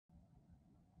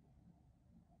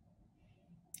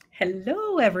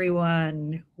Hello,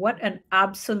 everyone. What an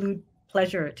absolute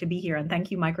pleasure to be here. And thank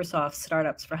you, Microsoft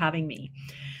Startups, for having me.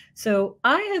 So,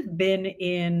 I have been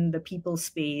in the people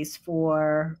space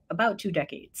for about 2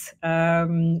 decades.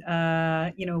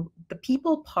 The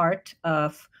people part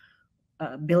of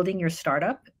building your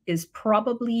startup is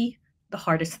probably the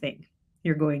hardest thing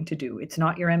you're going to do. It's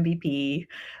not your MVP.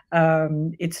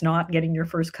 It's not getting your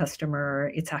first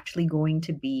customer. It's actually going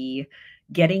to be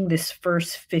getting this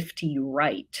first 50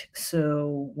 right.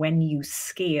 So when you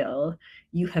scale,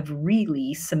 you have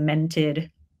really cemented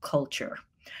culture.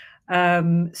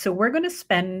 So we're going to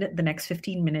spend the next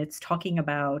 15 minutes talking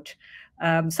about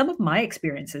some of my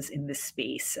experiences in this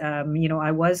space.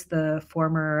 I was the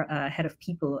former head of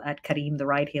people at Kareem, the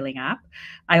ride-hailing app.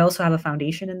 I also have a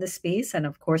foundation in this space, and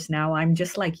of course, now I'm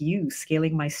just like you,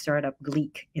 scaling my startup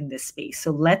GLEAC in this space.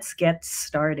 So let's get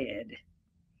started.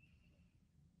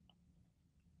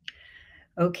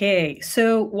 Okay,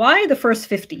 so why the first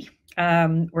 50?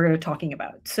 We're talking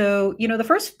about. So, the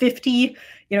first 50,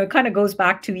 it kind of goes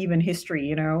back to even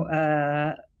history,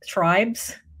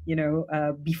 tribes,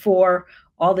 before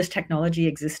all this technology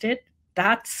existed.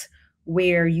 That's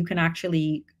where you can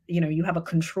actually, you have a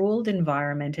controlled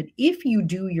environment. And if you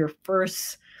do your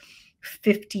first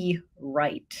 50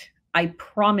 right, I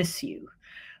promise you,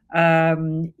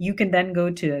 you can then go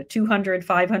to 200,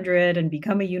 500 and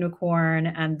become a unicorn.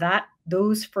 And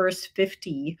those first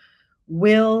 50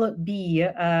 will be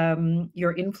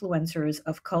your influencers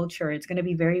of culture. It's going to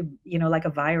be very, like a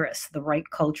virus, the right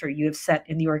culture you have set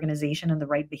in the organization and the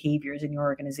right behaviors in your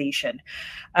organization.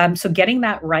 So getting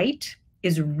that right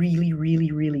is really,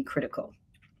 really, really critical.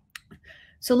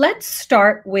 So let's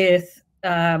start with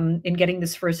in getting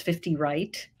this first 50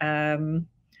 right. Probably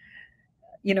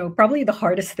the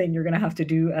hardest thing you're going to have to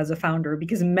do as a founder,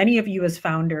 because many of you as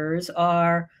founders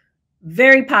are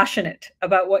very passionate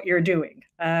about what you're doing.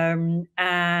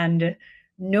 And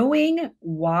knowing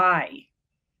why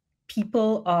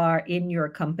people are in your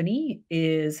company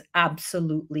is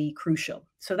absolutely crucial.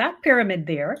 So that pyramid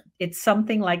there, it's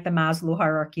something like the Maslow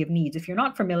hierarchy of needs. If you're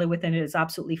not familiar with it, it's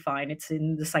absolutely fine. It's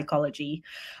in the psychology,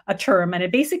 a term, and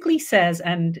it basically says,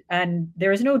 and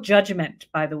there is no judgment,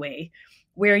 by the way,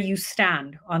 where you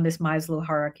stand on this Maslow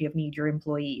hierarchy of need, your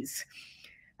employees.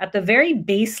 At the very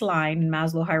baseline in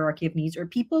Maslow hierarchy of needs are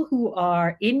people who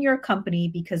are in your company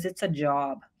because it's a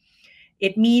job.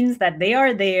 It means that they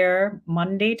are there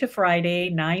Monday to Friday,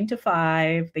 9 to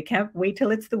 5. They can't wait till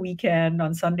it's the weekend.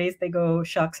 On Sundays, they go,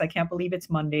 shucks, I can't believe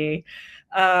it's Monday.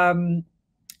 And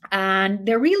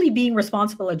they're really being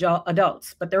responsible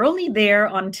adults, but they're only there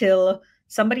until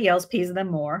somebody else pays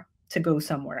them more to go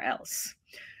somewhere else.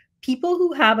 People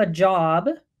who have a job,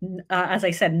 as I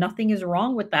said, nothing is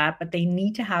wrong with that, but they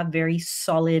need to have very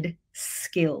solid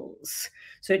skills.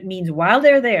 So it means while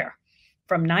they're there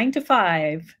from 9 to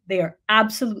 5, they are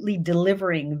absolutely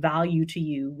delivering value to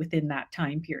you within that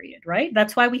time period, right?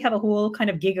 That's why we have a whole kind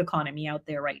of gig economy out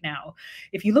there right now.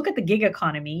 If you look at the gig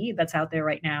economy that's out there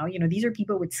right now, these are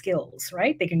people with skills,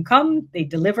 right? They can come, they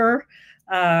deliver,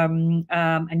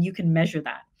 and you can measure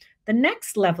that. The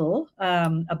next level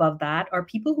above that are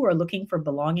people who are looking for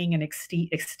belonging and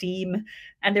esteem,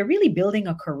 and they're really building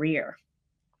a career.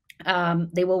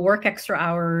 They will work extra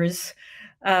hours,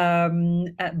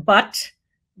 but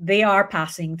they are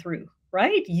passing through,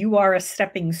 right? You are a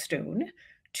stepping stone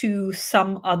to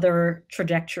some other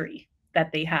trajectory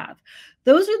that they have.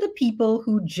 Those are the people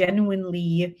who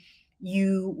genuinely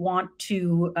you want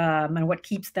to, and what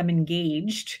keeps them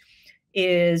engaged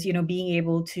is being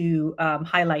able to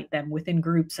highlight them within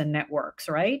groups and networks,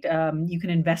 right? You can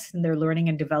invest in their learning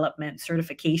and development,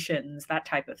 certifications, that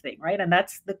type of thing, right? And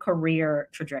that's the career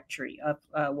trajectory of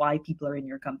why people are in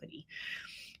your company.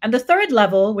 And the third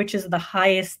level, which is the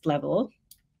highest level,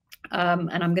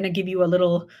 and I'm going to give you a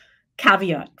little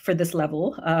caveat for this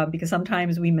level because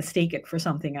sometimes we mistake it for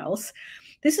something else.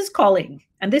 This is calling,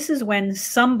 and this is when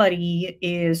somebody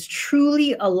is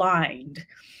truly aligned.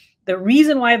 The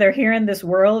reason why they're here in this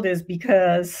world is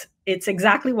because it's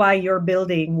exactly why you're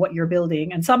building what you're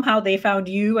building. And somehow they found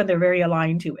you and they're very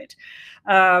aligned to it.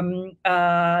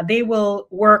 They will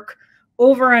work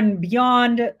over and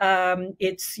beyond.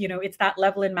 It's that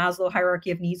level in Maslow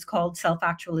hierarchy of needs called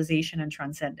self-actualization and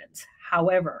transcendence.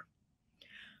 However,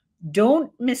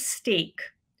 don't mistake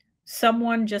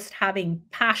someone just having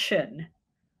passion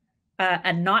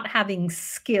and not having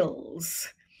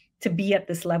skills to be at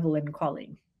this level in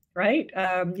calling. Right?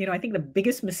 I think the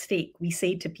biggest mistake we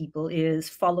say to people is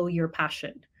follow your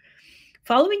passion.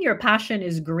 Following your passion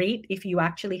is great if you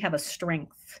actually have a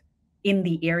strength in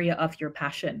the area of your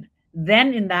passion.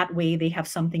 Then in that way, they have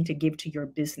something to give to your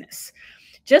business.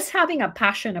 Just having a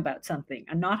passion about something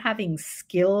and not having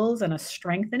skills and a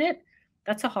strength in it,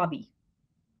 that's a hobby.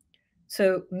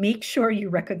 So make sure you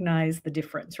recognize the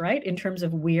difference, right? In terms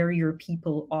of where your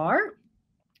people are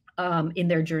in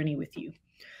their journey with you.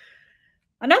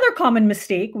 Another common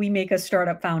mistake we make as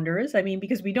startup founders, I mean,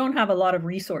 because we don't have a lot of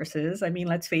resources. I mean,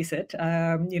 let's face it,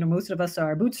 most of us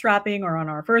are bootstrapping or on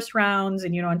our first rounds.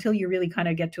 And, until you really kind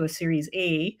of get to a Series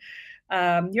A,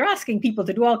 you're asking people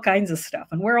to do all kinds of stuff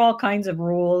and wear all kinds of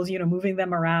roles, moving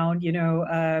them around,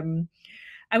 and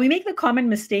we make the common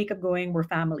mistake of going, we're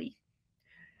family.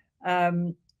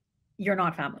 You're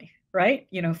not family, right?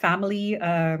 Family,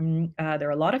 there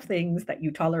are a lot of things that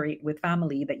you tolerate with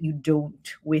family that you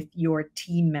don't with your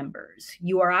team members.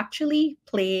 You are actually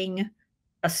playing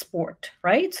a sport,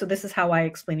 right? So this is how I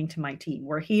explaining to my team.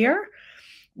 We're here,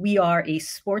 we are a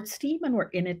sports team and we're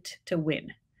in it to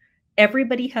win.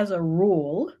 Everybody has a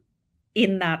role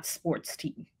in that sports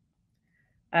team.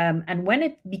 And when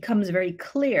it becomes very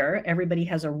clear, everybody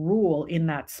has a role in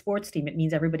that sports team. It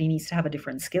means everybody needs to have a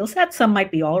different skill set. Some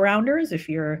might be all-rounders. If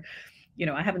you're,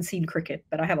 I haven't seen cricket,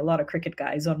 but I have a lot of cricket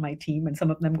guys on my team, and some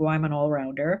of them go, I'm an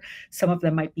all-rounder. Some of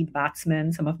them might be the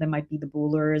batsmen. Some of them might be the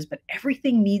bowlers. But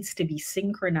everything needs to be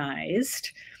synchronized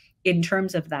in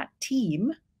terms of that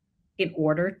team in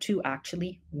order to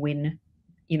actually win,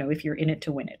 if you're in it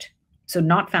to win it. So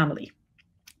not family.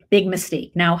 Big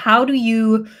mistake. Now, how do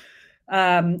you...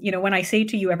 when I say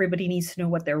to you, everybody needs to know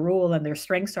what their role and their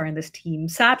strengths are in this team,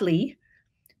 sadly,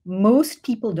 most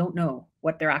people don't know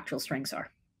what their actual strengths are.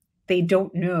 They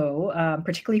don't know,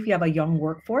 particularly if you have a young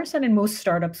workforce. And in most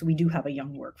startups, we do have a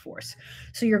young workforce.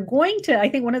 So you're going to, I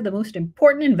think one of the most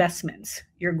important investments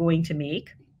you're going to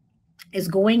make is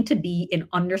going to be in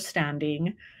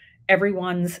understanding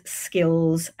everyone's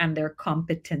skills and their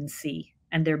competency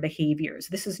and their behaviors.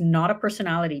 This is not a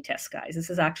personality test, guys. This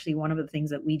is actually one of the things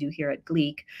that we do here at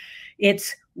GLEAC.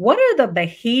 It's what are the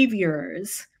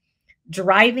behaviors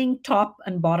driving top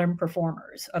and bottom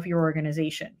performers of your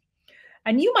organization?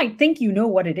 And you might think you know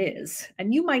what it is.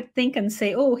 And you might think and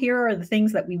say, oh, here are the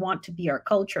things that we want to be our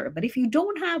culture. But if you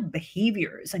don't have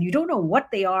behaviors and you don't know what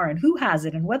they are and who has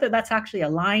it and whether that's actually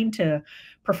aligned to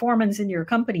performance in your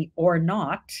company or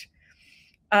not,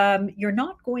 you're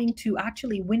not going to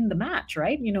actually win the match,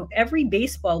 right? Every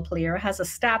baseball player has a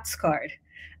stats card.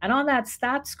 And on that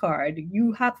stats card,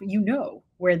 you know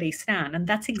where they stand. And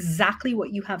that's exactly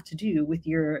what you have to do with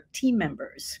your team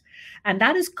members. And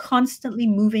that is constantly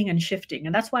moving and shifting.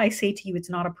 And that's why I say to you, it's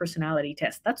not a personality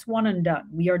test. That's one and done.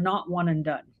 We are not one and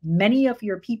done. Many of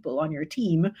your people on your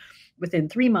team within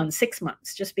 3 months, 6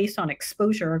 months, just based on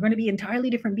exposure, are going to be entirely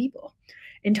different people,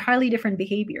 entirely different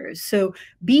behaviors. So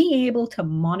being able to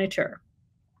monitor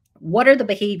what are the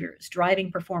behaviors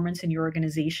driving performance in your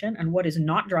organization and what is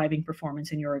not driving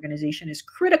performance in your organization is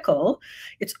critical.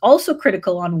 It's also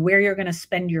critical on where you're going to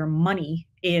spend your money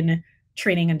in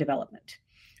training and development.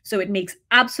 So it makes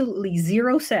absolutely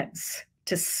zero sense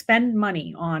to spend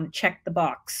money on check the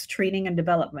box training and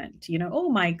development. Oh,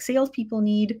 my salespeople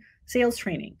need sales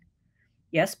training.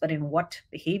 Yes, but in what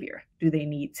behavior do they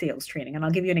need sales training? And I'll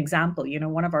give you an example.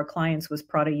 One of our clients was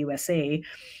Prada USA,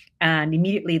 and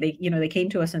immediately they came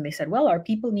to us and they said, well, our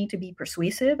people need to be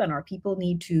persuasive and our people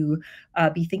need to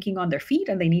be thinking on their feet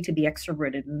and they need to be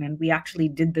extroverted. And we actually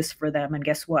did this for them. And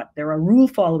guess what? They're a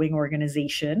rule-following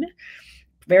organization,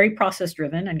 very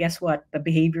process-driven. And guess what? The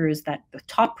behavior is that the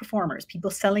top performers, people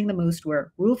selling the most,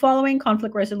 were rule-following,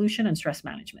 conflict resolution, and stress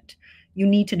management. You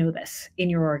need to know this in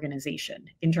your organization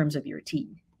in terms of your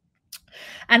team.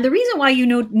 And the reason why you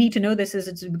need to know this is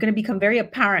it's going to become very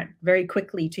apparent very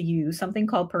quickly to you, something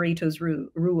called Pareto's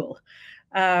rule.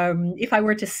 If I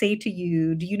were to say to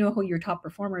you, do you know who your top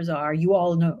performers are? You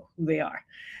all know who they are.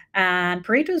 And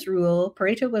Pareto's rule,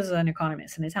 Pareto was an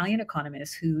economist, an Italian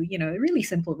economist who, a really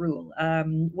simple rule.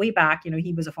 Way back,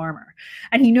 he was a farmer.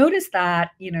 And he noticed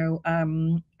that,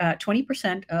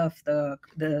 20% of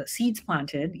the seeds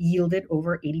planted yielded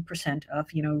over 80% of,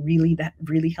 that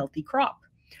really healthy crop.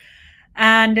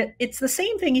 And it's the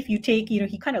same thing if you take,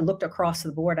 he kind of looked across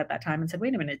the board at that time and said,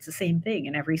 wait a minute, it's the same thing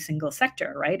in every single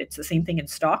sector, right? It's the same thing in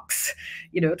stocks.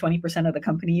 20% of the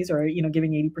companies are,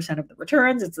 giving 80% of the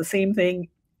returns. It's the same thing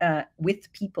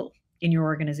with people in your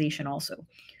organization also.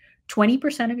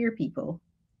 20% of your people,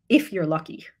 if you're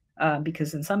lucky,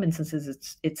 because in some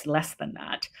instances it's less than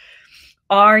that,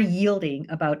 are yielding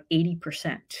about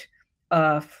 80%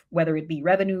 of whether it be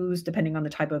revenues, depending on the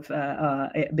type of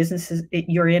businesses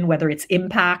you're in, whether it's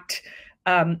impact,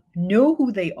 know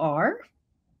who they are,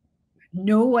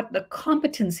 know what the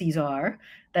competencies are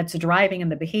that's driving in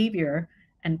the behavior,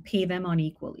 and pay them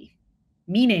unequally.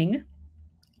 Meaning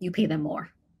you pay them more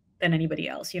than anybody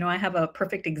else. I have a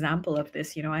perfect example of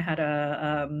this. I had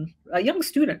a young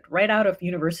student right out of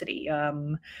university,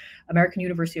 American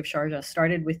University of Sharjah,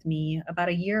 started with me about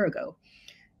a year ago.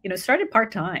 Started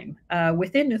part-time.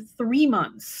 Within 3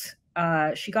 months,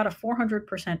 she got a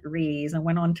 400% raise and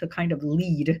went on to kind of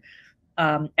lead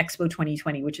Expo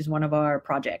 2020, which is one of our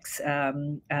projects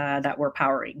that we're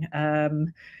powering.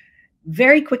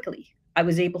 Very quickly, I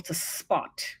was able to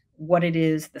spot what it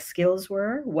is the skills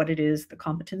were, what it is the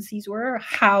competencies were,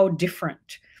 how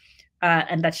different,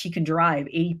 and that she can drive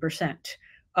 80%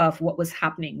 of what was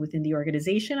happening within the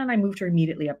organization. And I moved her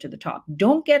immediately up to the top.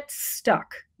 Don't get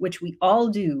stuck, which we all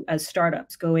do as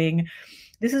startups, going,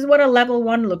 this is what a level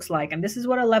 1 looks like, and this is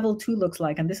what a level 2 looks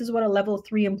like, and this is what a level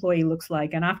 3 employee looks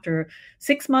like. And after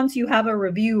 6 months, you have a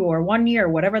review, or 1 year,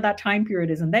 whatever that time period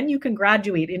is, and then you can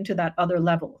graduate into that other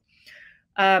level.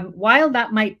 While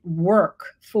that might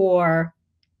work for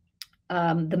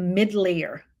the mid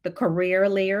layer, the career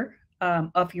layer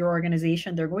of your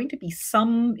organization, there are going to be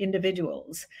some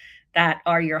individuals that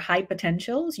are your high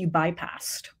potentials. You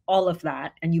bypassed all of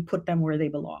that and you put them where they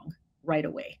belong right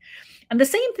away. And the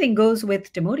same thing goes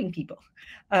with demoting people.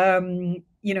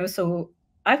 So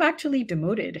I've actually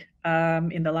demoted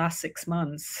in the last 6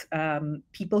 months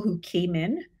people who came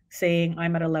in saying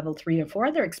I'm at a level 3 or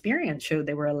 4. Their experience showed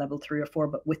they were a level 3 or 4,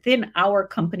 but within our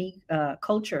company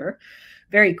culture,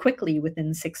 very quickly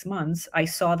within 6 months, I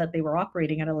saw that they were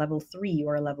operating at a level 3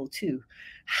 or a level 2.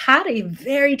 Had a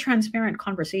very transparent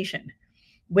conversation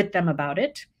with them about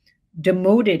it,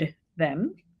 demoted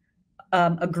them,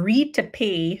 agreed to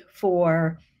pay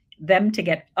for them to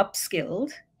get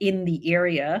upskilled in the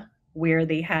area where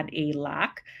they had a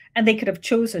lack, and they could have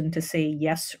chosen to say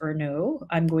yes or no,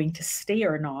 I'm going to stay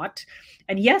or not.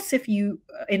 And yes, if you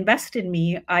invest in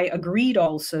me, I agreed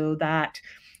also that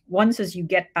once as you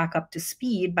get back up to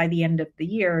speed by the end of the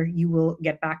year, you will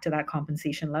get back to that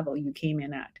compensation level you came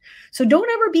in at. So don't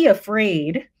ever be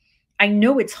afraid. I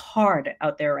know it's hard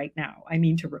out there right now. I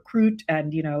mean, to recruit,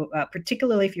 and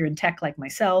particularly if you're in tech like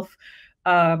myself,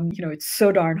 it's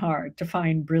so darn hard to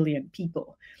find brilliant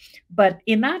people. But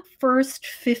in that first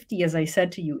 50, as I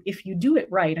said to you, if you do it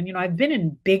right, and I've been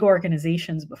in big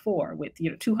organizations before with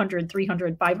 200,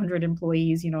 300, 500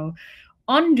 employees,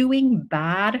 undoing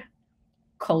bad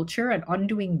culture and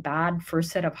undoing bad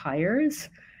first set of hires,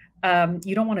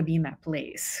 you don't want to be in that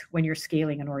place when you're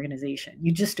scaling an organization.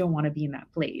 You just don't want to be in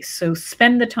that place. So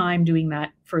spend the time doing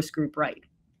that first group right.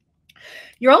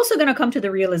 You're also going to come to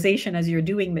the realization as you're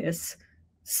doing this,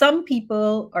 some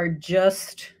people are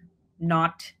just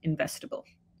not investable.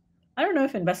 I don't know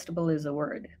if investable is a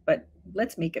word, but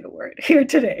let's make it a word here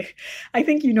today. I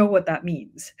think you know what that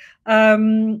means.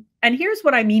 And here's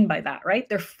what I mean by that, right?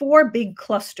 There are 4 big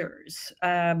clusters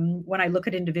when I look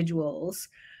at individuals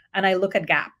and I look at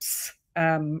gaps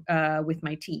with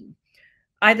my team.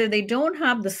 Either they don't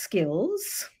have the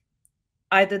skills,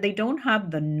 either they don't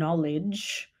have the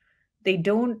knowledge, they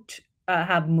don't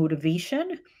have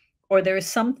motivation, or there's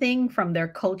something from their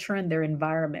culture and their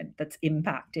environment that's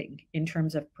impacting in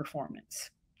terms of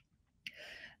performance.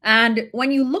 And when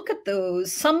you look at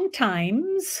those,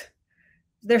 sometimes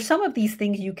there's some of these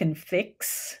things you can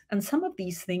fix, and some of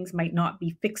these things might not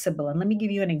be fixable. And let me give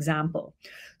you an example.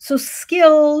 So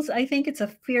skills, I think it's a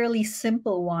fairly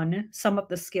simple one. Some of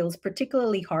the skills,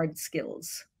 particularly hard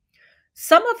skills.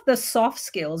 Some of the soft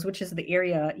skills, which is the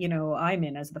area, I'm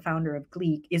in as the founder of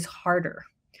GLEAC, is harder.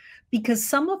 Because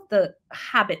some of the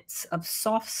habits of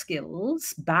soft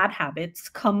skills, bad habits,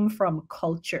 come from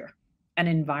culture and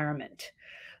environment.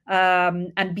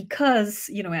 And because,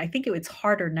 I think it's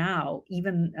harder now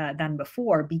even than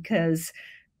before, because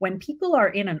when people are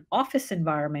in an office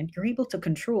environment, you're able to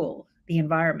control the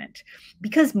environment.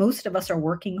 Because most of us are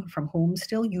working from home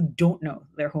still, you don't know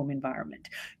their home environment.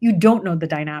 You don't know the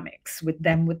dynamics with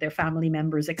them, with their family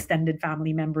members, extended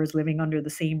family members living under the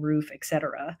same roof,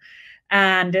 etc.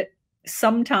 And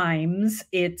sometimes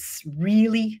it's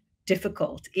really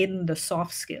difficult in the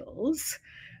soft skills,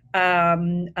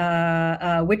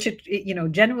 which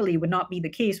it generally would not be the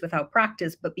case without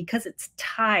practice, but because it's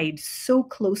tied so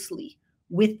closely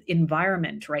with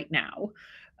environment right now,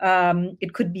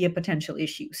 it could be a potential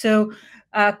issue. So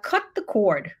cut the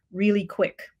cord really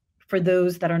quick for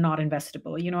those that are not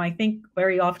investable. I think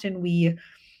very often we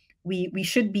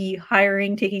should be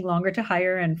hiring, taking longer to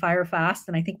hire and fire fast.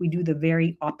 And I think we do the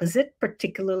very opposite,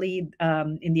 particularly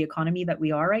in the economy that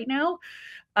we are right now.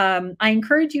 I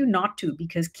encourage you not to,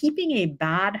 because keeping a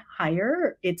bad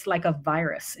hire, it's like a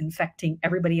virus infecting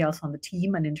everybody else on the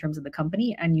team and in terms of the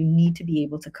company, and you need to be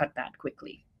able to cut that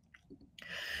quickly.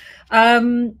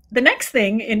 The next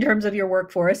thing in terms of your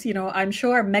workforce, I'm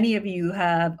sure many of you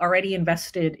have already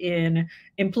invested in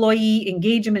employee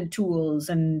engagement tools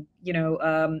and,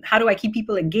 how do I keep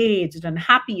people engaged and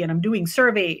happy? And I'm doing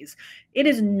surveys. It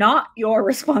is not your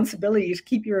responsibility to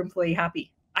keep your employee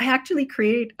happy. I actually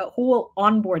create a whole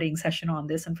onboarding session on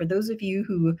this. And for those of you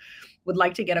who would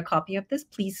like to get a copy of this,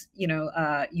 please,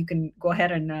 you can go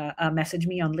ahead and message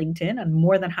me on LinkedIn. I'm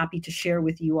more than happy to share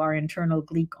with you our internal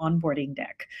GLEAC onboarding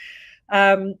deck.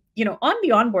 On the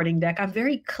onboarding deck, I'm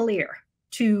very clear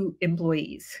to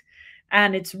employees.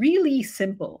 And it's really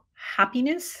simple.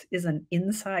 Happiness is an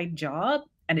inside job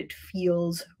and it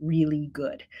feels really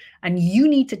good. And you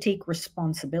need to take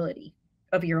responsibility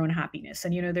of your own happiness.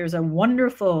 And, there's a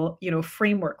wonderful,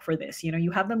 framework for this.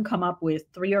 You have them come up with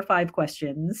 3 or 5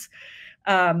 questions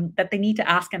that they need to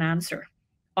ask and answer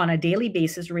on a daily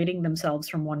basis, rating themselves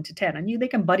from 1 to 10. And they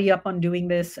can buddy up on doing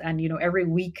this. And, every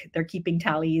week they're keeping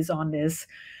tallies on this.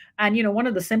 And, one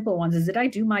of the simple ones is, did I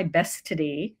do my best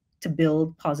today to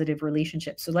build positive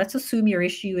relationships? So let's assume your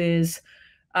issue is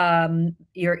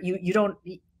you're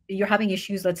having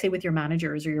issues, let's say, with your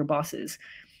managers or your bosses.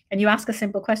 And you ask a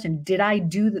simple question: did I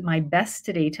do my best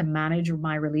today to manage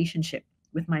my relationship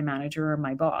with my manager or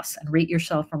my boss? And rate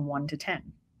yourself from 1 to 10.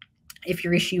 If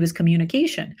your issue is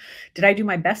communication, did I do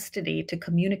my best today to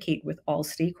communicate with all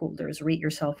stakeholders? Rate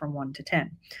yourself from 1 to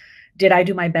 10. Did I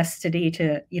do my best today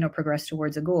to, progress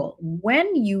towards a goal?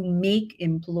 When you make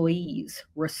employees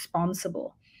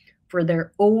responsible for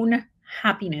their own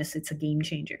happiness, it's a game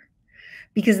changer.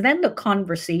 Because then the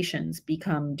conversations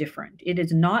become different. It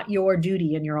is not your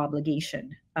duty and your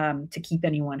obligation to keep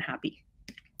anyone happy.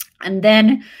 And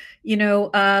then,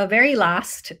 very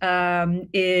last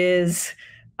is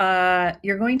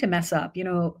you're going to mess up.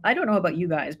 I don't know about you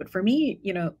guys, but for me,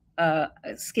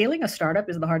 scaling a startup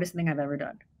is the hardest thing I've ever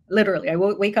done. Literally, I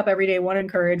wake up every day, one in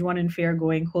courage, one in fear,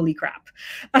 going, holy crap.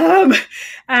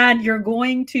 And you're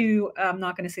going to, I'm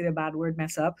not going to say the bad word,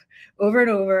 mess up over and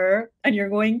over. And you're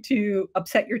going to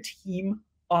upset your team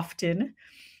often.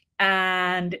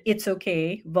 And it's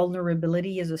okay.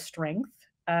 Vulnerability is a strength.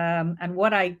 And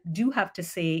what I do have to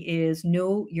say is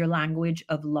know your language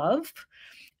of love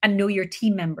and know your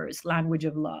team members' language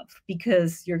of love,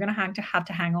 because you're going to have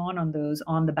to hang on those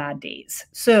on the bad days.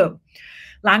 So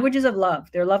languages of love,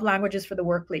 they're love languages for the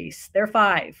workplace. They're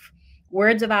 5.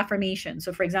 Words of affirmation.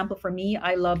 So for example, for me,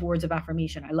 I love words of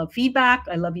affirmation. I love feedback.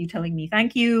 I love you telling me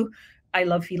thank you. I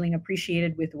love feeling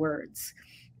appreciated with words.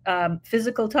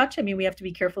 Physical touch. I mean, we have to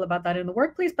be careful about that in the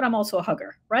workplace, but I'm also a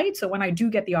hugger, right? So when I do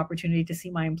get the opportunity to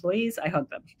see my employees, I hug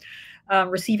them.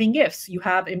 Receiving gifts. You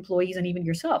have employees and even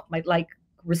yourself might like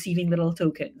receiving little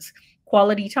tokens.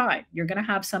 Quality time. You're going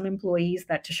to have some employees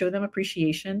that, to show them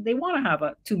appreciation, they want to have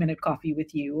a 2-minute coffee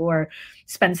with you or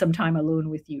spend some time alone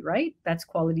with you, right? That's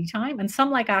quality time. And some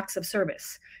like acts of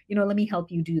service. Let me help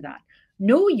you do that.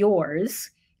 Know yours,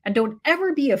 and don't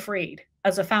ever be afraid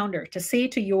as a founder to say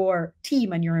to your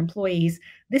team and your employees,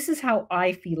 this is how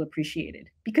I feel appreciated,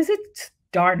 because it's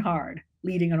darn hard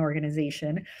leading an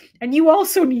organization. And you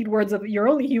also need words of, you're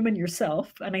only human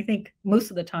yourself. And I think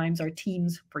most of the times our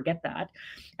teams forget that.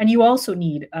 And you also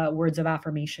need words of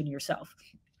affirmation yourself.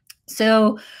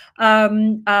 So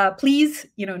please,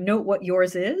 note what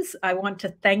yours is. I want to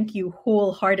thank you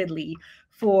wholeheartedly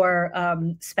for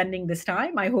spending this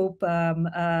time. I hope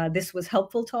this was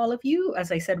helpful to all of you.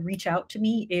 As I said, reach out to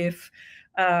me if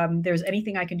there's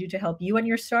anything I can do to help you and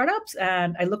your startups.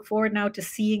 And I look forward now to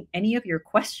seeing any of your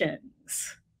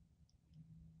questions.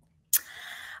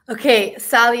 Okay,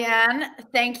 Sallyann,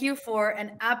 thank you for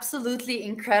an absolutely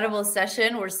incredible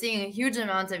session. We're seeing a huge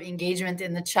amount of engagement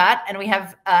in the chat, and we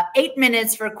have 8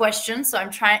 minutes for questions. So I'm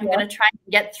going to try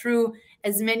and get through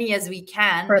as many as we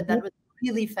can. Perfect. But that was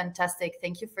really fantastic.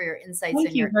 Thank you for your insights.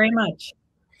 Thank you very much.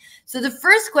 So the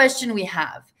first question we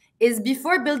have is,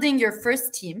 before building your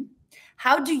first team,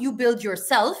 how do you build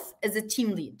yourself as a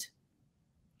team lead?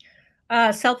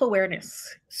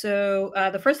 Self-awareness. So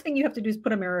the first thing you have to do is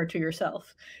put a mirror to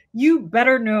yourself. You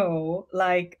better know,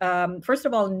 first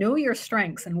of all, know your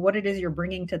strengths and what it is you're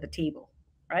bringing to the table,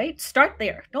 right? Start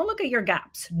there. Don't look at your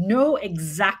gaps. Know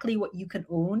exactly what you can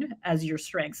own as your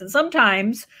strengths. And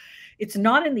sometimes it's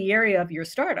not in the area of your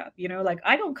startup.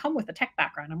 I don't come with a tech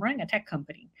background. I'm running a tech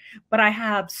company, but I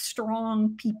have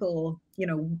strong people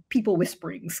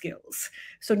whispering skills.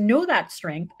 So know that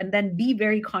strength, and then be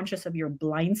very conscious of your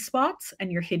blind spots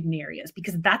and your hidden areas,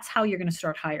 because that's how you're going to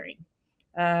start hiring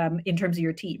in terms of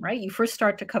your team, right? You first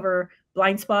start to cover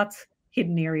blind spots,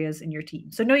 hidden areas in your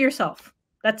team. So know yourself.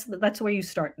 That's where you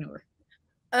start, Noor.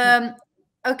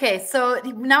 Okay, so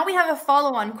now we have a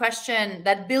follow-on question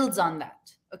that builds on that.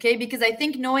 Okay, because I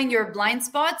think knowing your blind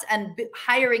spots and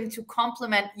hiring to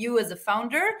complement you as a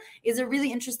founder is a really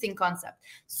interesting concept.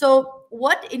 So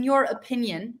what, in your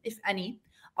opinion, if any,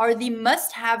 are the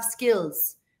must-have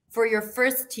skills for your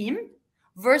first team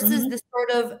versus the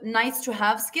sort of nice to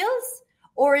have skills?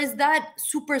 Or is that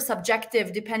super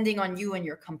subjective depending on you and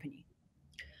your company?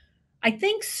 I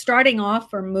think starting off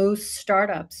for most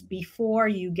startups, before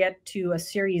you get to a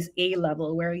Series A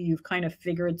level where you've kind of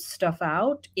figured stuff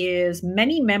out, is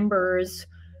many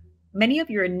of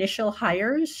your initial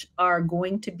hires are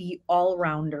going to be all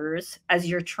rounders as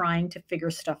you're trying to figure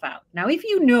stuff out. Now, if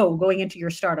you know going into your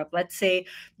startup, let's say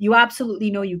you absolutely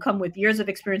know you come with years of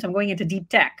experience, I'm going into deep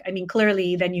tech. I mean,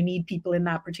 clearly, then you need people in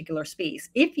that particular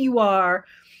space. If you are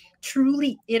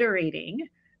truly iterating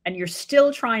and you're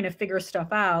still trying to figure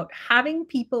stuff out, having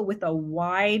people with a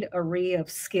wide array of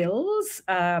skills,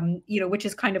 which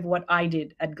is kind of what I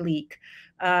did at GLEAC,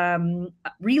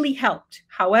 really helped.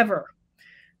 However,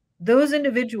 those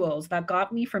individuals that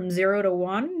got me from 0 to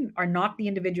 1 are not the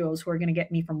individuals who are going to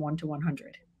get me from 1 to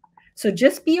 100. So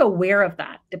just be aware of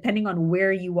that. Depending on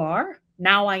where you are,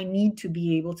 now I need to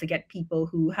be able to get people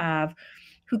who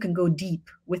can go deep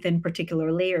within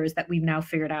particular layers that we've now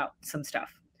figured out some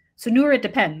stuff. So Noor, it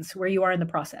depends where you are in the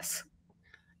process.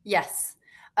 Yes.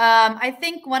 I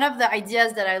think one of the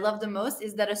ideas that I love the most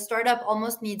is that a startup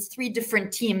almost needs 3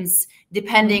 different teams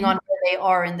depending on where they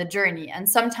are in the journey. And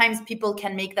sometimes people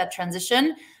can make that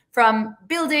transition from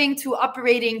building to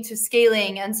operating to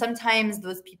scaling, and sometimes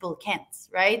those people can't,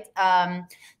 right?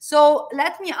 So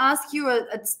let me ask you a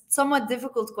somewhat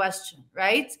difficult question,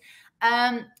 right?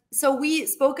 So we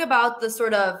spoke about the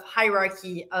sort of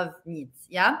hierarchy of needs,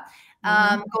 yeah?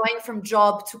 Going from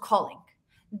job to calling.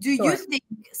 Do you think,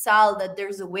 Sal, that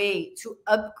there's a way to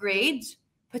upgrade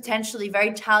potentially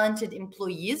very talented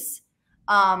employees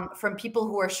from people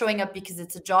who are showing up because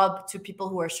it's a job to people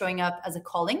who are showing up as a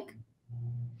calling?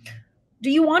 Do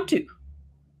you want to?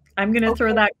 I'm going to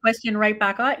throw that question right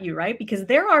back at you, right? Because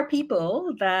there are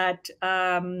people that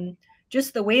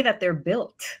just the way that they're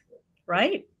built,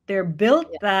 right? They're built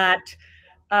that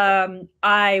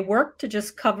I work to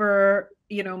just cover,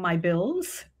 my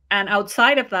bills. And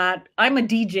outside of that, I'm a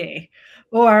DJ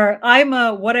or I'm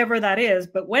a whatever that is.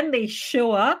 But when they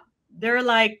show up, they're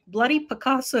like bloody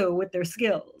Picasso with their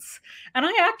skills. And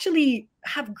I actually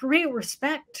have great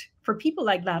respect for people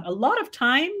like that. A lot of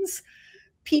times,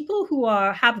 people who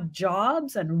have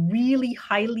jobs and really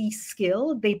highly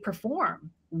skilled, they perform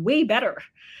way better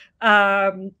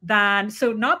than,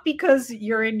 so not because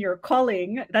you're in your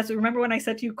calling. Remember when I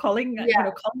said to you, calling,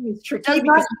 calling is tricky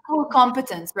because full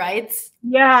competence, right?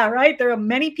 Yeah, right. There are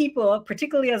many people,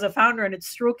 particularly as a founder, and it's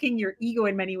stroking your ego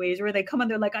in many ways, where they come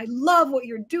and they're like, I love what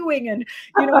you're doing. And,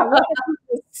 I want to do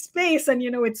this space. And,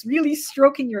 it's really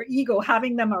stroking your ego,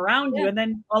 having them around you. And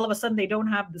then all of a sudden they don't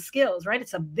have the skills, right?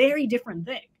 It's a very different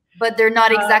thing. But they're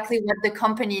not exactly what the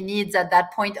company needs at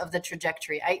that point of the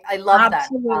trajectory. I love that.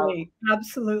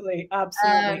 Absolutely.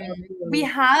 We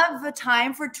have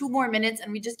time for 2 more minutes,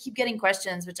 and we just keep getting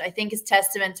questions, which I think is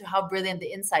testament to how brilliant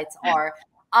the insights are.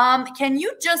 Can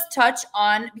you just touch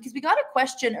on, because we got a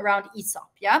question around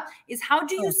ESOP, is how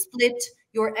do you split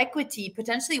your equity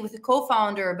potentially with a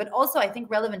co-founder, but also I think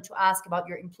relevant to ask about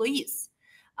your employees.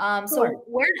 So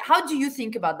how do you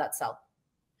think about that, Sal?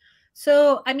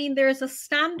 So, I mean, there's a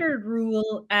standard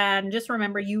rule, and just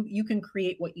remember, you can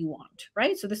create what you want,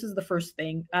 right? So this is the first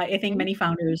thing I think many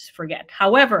founders forget.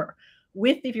 However,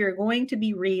 if you're going to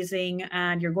be raising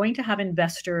and you're going to have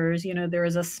investors, there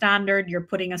is a standard. You're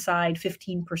putting aside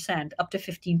 15%, up to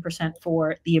 15%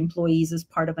 for the employees as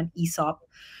part of an ESOP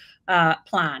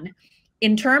plan.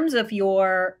 In terms of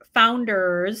your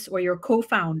founders or your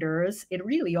co-founders, it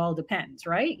really all depends,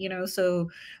 right? So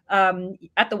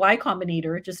at the Y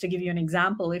Combinator, just to give you an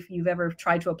example, if you've ever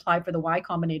tried to apply for the Y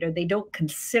Combinator, they don't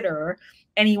consider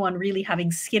anyone really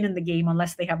having skin in the game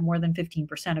unless they have more than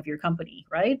 15% of your company,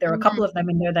 right? There are a couple of them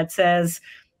in there that says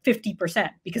 50%,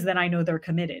 because then I know they're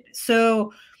committed.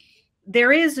 So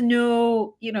there is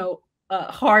no,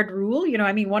 hard rule.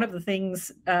 I mean, one of the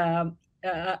things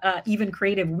even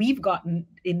creative we've gotten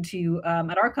into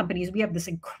at our companies, we have this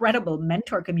incredible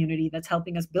mentor community that's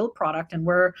helping us build product, and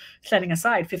we're setting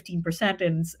aside 15%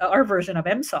 in our version of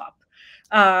MSOP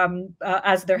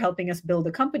as they're helping us build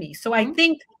a company. So I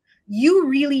think you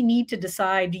really need to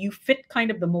decide, do you fit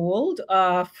kind of the mold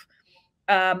of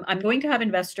I'm going to have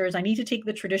investors, I need to take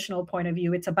the traditional point of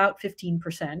view, it's about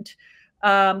 15%,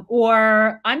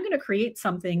 or I'm going to create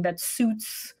something that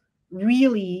suits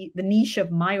really the niche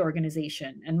of my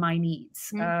organization and my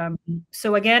needs.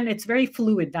 So again, it's very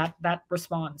fluid, that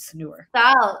response, Noor.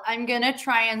 Sal, I'm gonna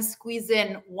try and squeeze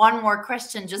in one more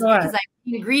question just because I'm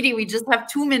being greedy. We just have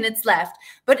 2 minutes left.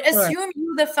 But assume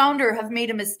you, the founder, have made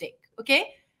a mistake,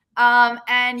 okay?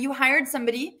 And you hired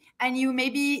somebody and you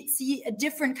maybe see a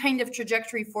different kind of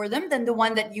trajectory for them than the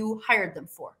one that you hired them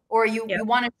for, or you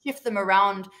want to shift them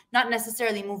around, not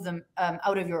necessarily move them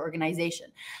out of your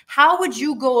organization. How would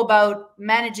you go about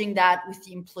managing that with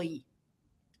the employee?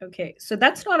 Okay, so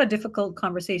that's not a difficult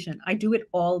conversation. I do it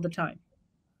all the time.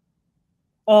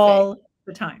 All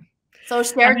the time. So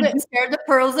share the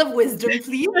pearls of wisdom,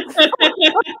 please.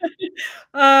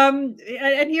 And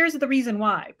here's the reason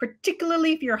why.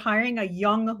 Particularly if you're hiring a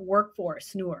young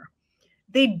workforce, Noor,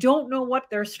 they don't know what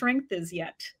their strength is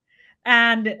yet.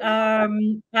 And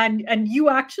you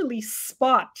actually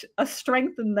spot a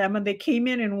strength in them, and they came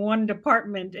in one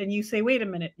department, and you say, wait a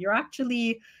minute, you're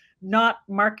actually not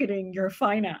marketing your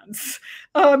finance.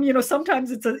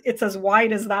 Sometimes it's as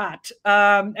wide as that.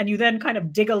 And you then kind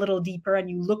of dig a little deeper and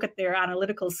you look at their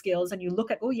analytical skills and you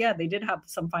look at, oh yeah, they did have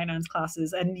some finance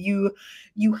classes, and you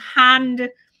hand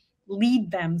lead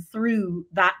them through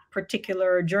that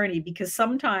particular journey, because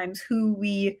sometimes who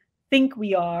we think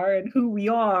we are and who we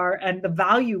are and the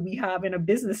value we have in a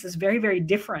business is very, very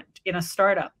different in a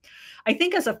startup. I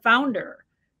think as a founder,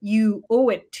 you owe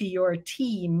it to your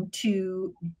team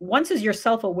to, once as you're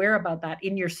self-aware about that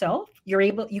in yourself,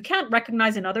 you can't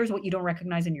recognize in others what you don't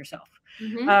recognize in yourself.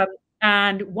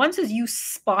 And once as you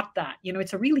spot that,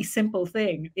 it's a really simple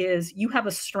thing, is you have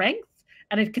a strength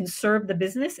and it can serve the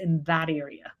business in that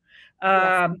area.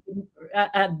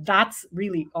 That's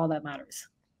really all that matters.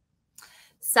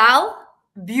 Sal,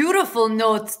 beautiful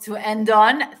note to end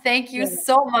on. Thank you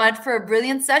so much for a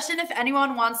brilliant session. If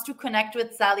anyone wants to connect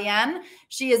with Sallyann,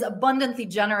 she is abundantly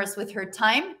generous with her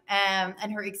time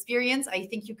and her experience. I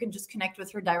think you can just connect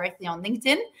with her directly on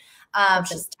LinkedIn.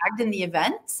 She's tagged in the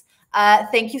event.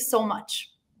 Thank you so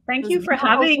much. Thank you for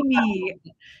having me.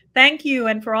 Thank you.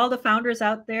 And for all the founders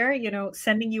out there,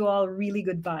 sending you all really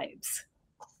good vibes.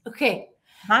 Okay.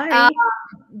 Bye.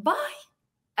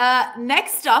 Bye.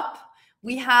 Next up,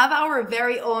 we have our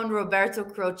very own Roberto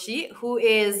Croci, who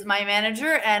is my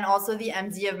manager and also the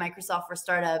MD of Microsoft for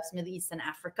Startups, Middle East and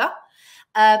Africa.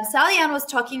 Sallyann was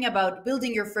talking about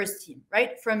building your first team,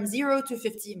 right? From 0 to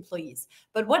 50 employees.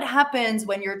 But what happens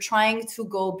when you're trying to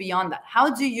go beyond that? How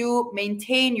do you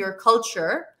maintain your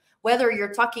culture, whether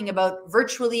you're talking about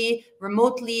virtually,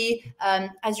 remotely,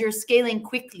 as you're scaling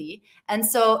quickly? And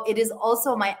so it is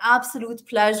also my absolute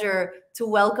pleasure to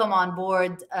welcome on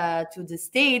board to the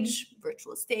stage,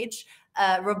 virtual stage,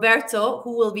 Roberto,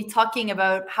 who will be talking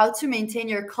about how to maintain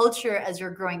your culture as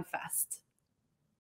you're growing fast.